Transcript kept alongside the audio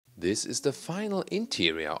This is the final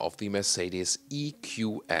interior of the Mercedes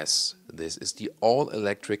EQS. This is the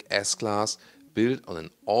all-electric S-Class built on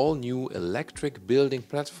an all-new electric building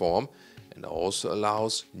platform and also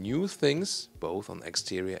allows new things both on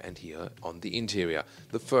exterior and here on the interior.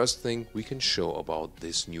 The first thing we can show about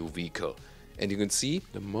this new vehicle. And you can see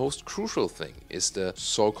the most crucial thing is the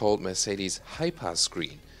so-called Mercedes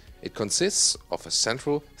Hyperscreen. It consists of a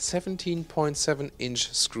central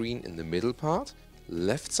 17.7-inch screen in the middle part,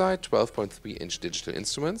 left side 12.3-inch digital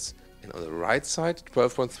instruments, and on the right side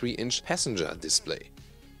 12.3-inch passenger display.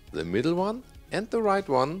 The middle one and the right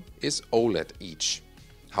one is OLED each.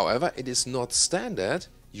 However, it is not standard.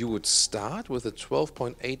 You would start with a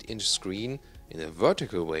 12.8-inch screen in a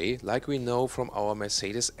vertical way, like we know from our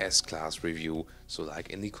Mercedes S-Class review, so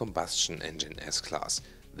like in the combustion engine S-Class.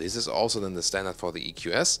 This is also then the standard for the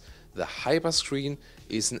EQS. The Hyperscreen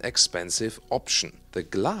is an expensive option. The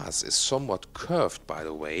glass is somewhat curved, by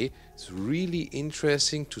the way. It's really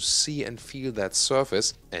interesting to see and feel that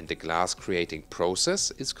surface, and the glass creating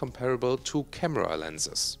process is comparable to camera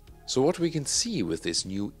lenses. So what we can see with this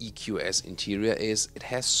new EQS interior is it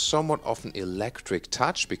has somewhat of an electric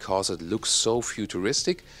touch because it looks so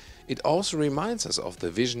futuristic. It also reminds us of the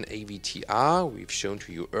Vision AVTR we've shown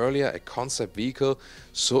to you earlier, a concept vehicle.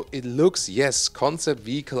 So it looks, yes, concept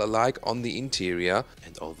vehicle alike on the interior,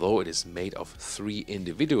 and although it is made of 3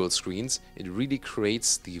 individual screens, it really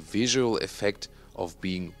creates the visual effect of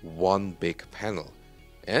being one big panel.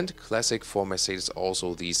 And classic for Mercedes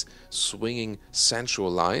also these swinging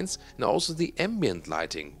sensual lines, and also the ambient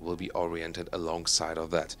lighting will be oriented alongside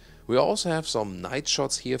of that. We also have some night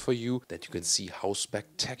shots here for you that you can see how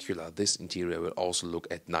spectacular this interior will also look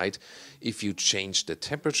at night. If you change the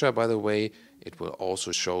temperature, by the way, it will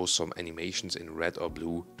also show some animations in red or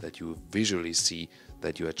blue that you visually see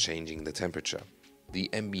that you are changing the temperature. The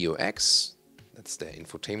MBUX, that's their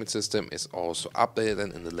infotainment system, is also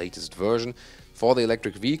updated in the latest version. For the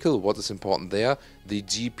electric vehicle, what is important there? The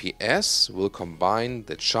GPS will combine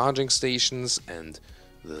the charging stations and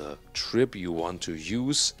the trip you want to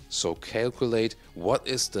use, so calculate what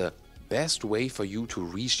is the best way for you to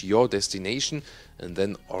reach your destination and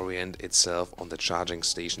then orient itself on the charging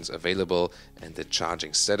stations available and the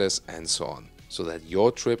charging status and so on, so that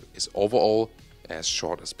your trip is overall as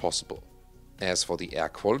short as possible. As for the air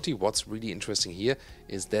quality, what's really interesting here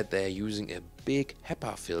is that they're using a big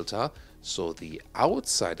HEPA filter, so the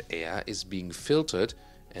outside air is being filtered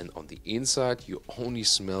and on the inside you only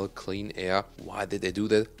smell clean air. Why did they do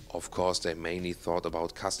that? Of course, they mainly thought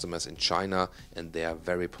about customers in China and their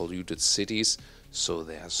very polluted cities, so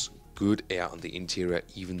there's good air on the interior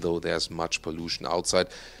even though there's much pollution outside.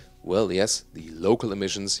 Well, yes, the local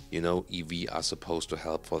emissions, you know, EV are supposed to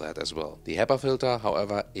help for that as well. The HEPA filter,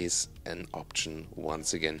 however, is an option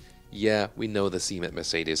once again. Yeah, we know the theme at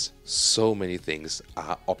Mercedes, so many things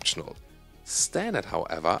are optional. Standard,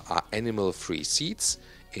 however, are animal-free seats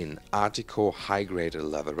in Artico high-graded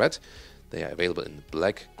leatherette. They are available in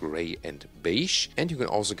black, grey and beige. And you can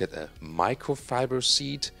also get a microfiber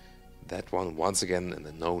seat, that one once again in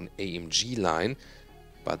the known AMG line.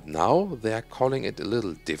 But now they are calling it a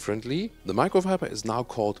little differently. The microfiber is now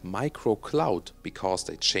called MicroCloud because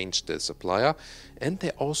they changed the supplier, and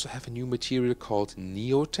they also have a new material called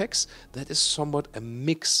Neotex that is somewhat a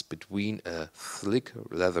mix between a slick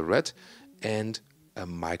leatherette and a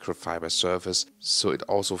microfiber surface, so it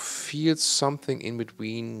also feels something in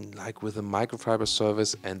between, like with a microfiber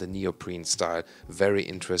surface and the neoprene style. Very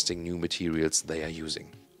interesting new materials they are using.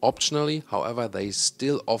 Optionally, however, they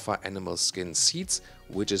still offer animal skin seats,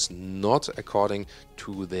 which is not according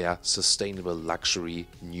to their sustainable luxury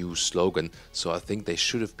new slogan. So I think they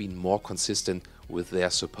should have been more consistent with their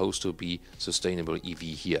supposed to be sustainable EV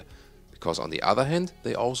here. Because on the other hand,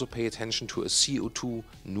 they also pay attention to a CO2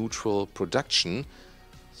 neutral production.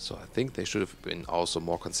 So I think they should have been also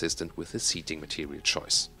more consistent with the seating material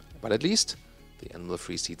choice. But at least the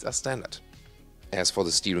animal-free seats are standard. As for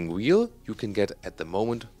the steering wheel, you can get at the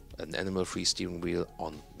moment an animal-free steering wheel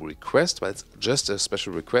on request, but it's just a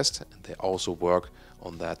special request, and they also work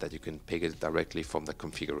on that you can pick it directly from the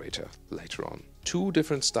configurator later on. 2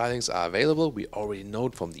 different stylings are available. We already know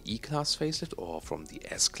it from the E-Class facelift or from the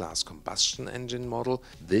S-Class combustion engine model.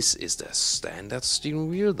 This is the standard steering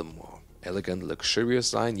wheel, the more elegant,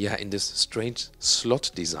 luxurious line. Yeah, in this strange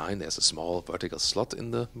slot design, there's a small vertical slot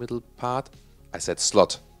in the middle part. I said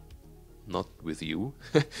slot, not with you.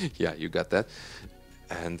 Yeah, you got that.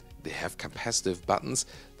 And they have capacitive buttons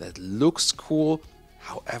that looks cool.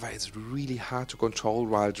 However, it's really hard to control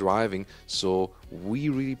while driving, so we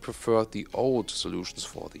really prefer the old solutions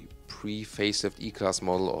for the pre-facelift E-Class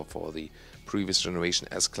model or for the previous generation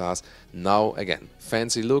S-Class. Now again,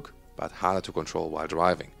 fancy look, but harder to control while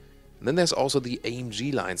driving. And then there's also the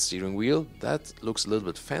AMG line steering wheel. That looks a little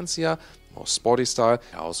bit fancier, more sporty style.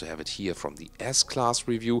 I also have it here from the S-Class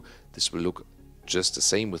review. This will look just the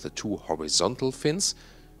same with the two horizontal fins.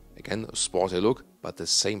 Again, a sporty look, but the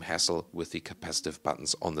same hassle with the capacitive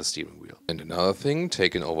buttons on the steering wheel. And another thing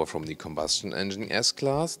taken over from the combustion engine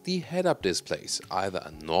S-Class, the head-up displays. Either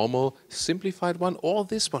a normal, simplified one, or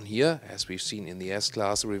this one here, as we've seen in the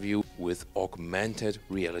S-Class review, with augmented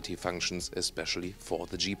reality functions, especially for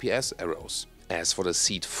the GPS arrows. As for the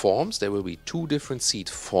seat forms, there will be two different seat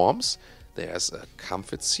forms. There's a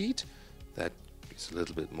comfort seat that is a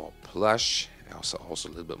little bit more plush, also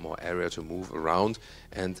a little bit more area to move around,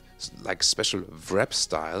 and like special wrap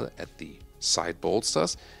style at the side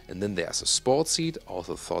bolsters. And then there's a sport seat,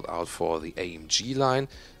 also thought out for the AMG line.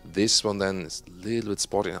 This one then is a little bit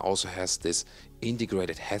sporty and also has this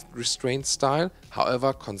integrated head restraint style.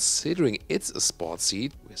 However, considering it's a sport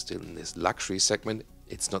seat, we're still in this luxury segment.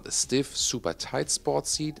 It's not a stiff, super tight sport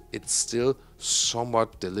seat. It's still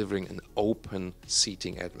somewhat delivering an open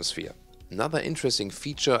seating atmosphere. Another interesting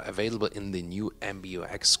feature available in the new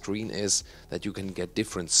MBUX screen is that you can get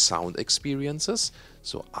different sound experiences.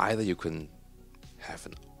 So either you can have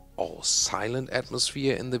an all silent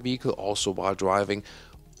atmosphere in the vehicle also while driving,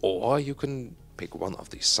 or you can pick one of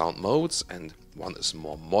these sound modes, and one is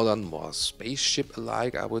more modern, more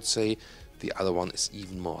spaceship-alike, I would say. The other one is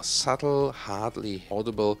even more subtle, hardly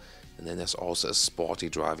audible, and then there's also a sporty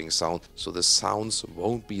driving sound, so the sounds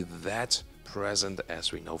won't be that present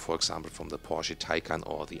as we know, for example, from the Porsche Taycan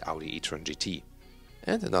or the Audi e-tron GT.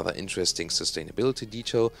 And another interesting sustainability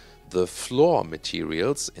detail, the floor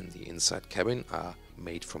materials in the inside cabin are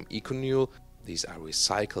made from EcoNew. These are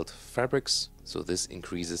recycled fabrics, so this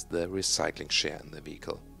increases the recycling share in the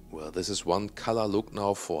vehicle. Well, this is one color look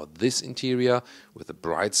now for this interior with a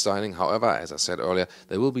bright styling. However, as I said earlier,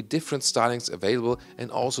 there will be different stylings available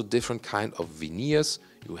and also different kind of veneers.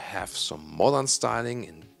 You have some modern styling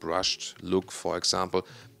in brushed look, for example.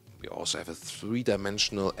 We also have a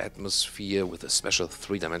three-dimensional atmosphere with a special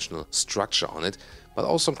three-dimensional structure on it, but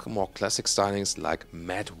also some more classic stylings like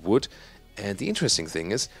matte wood. And the interesting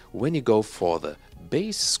thing is, when you go for the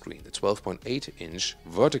base screen, the 12.8-inch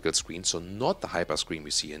vertical screen, so not the hyper screen we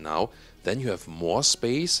see here now, then you have more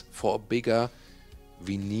space for a bigger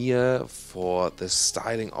veneer for the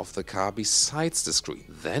styling of the car besides the screen.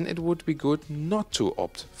 Then it would be good not to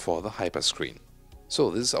opt for the hyper screen. So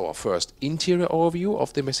this is our first interior overview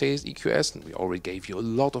of the Mercedes EQS, and we already gave you a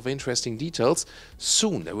lot of interesting details.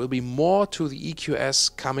 Soon there will be more to the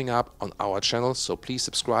EQS coming up on our channel, so please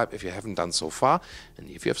subscribe if you haven't done so far. And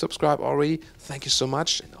if you have subscribed already, thank you so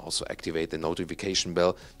much, and also activate the notification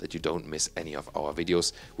bell that you don't miss any of our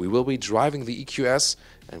videos. We will be driving the EQS,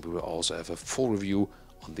 and we will also have a full review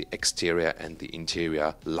on the exterior and the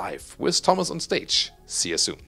interior live with Thomas on stage. See you soon.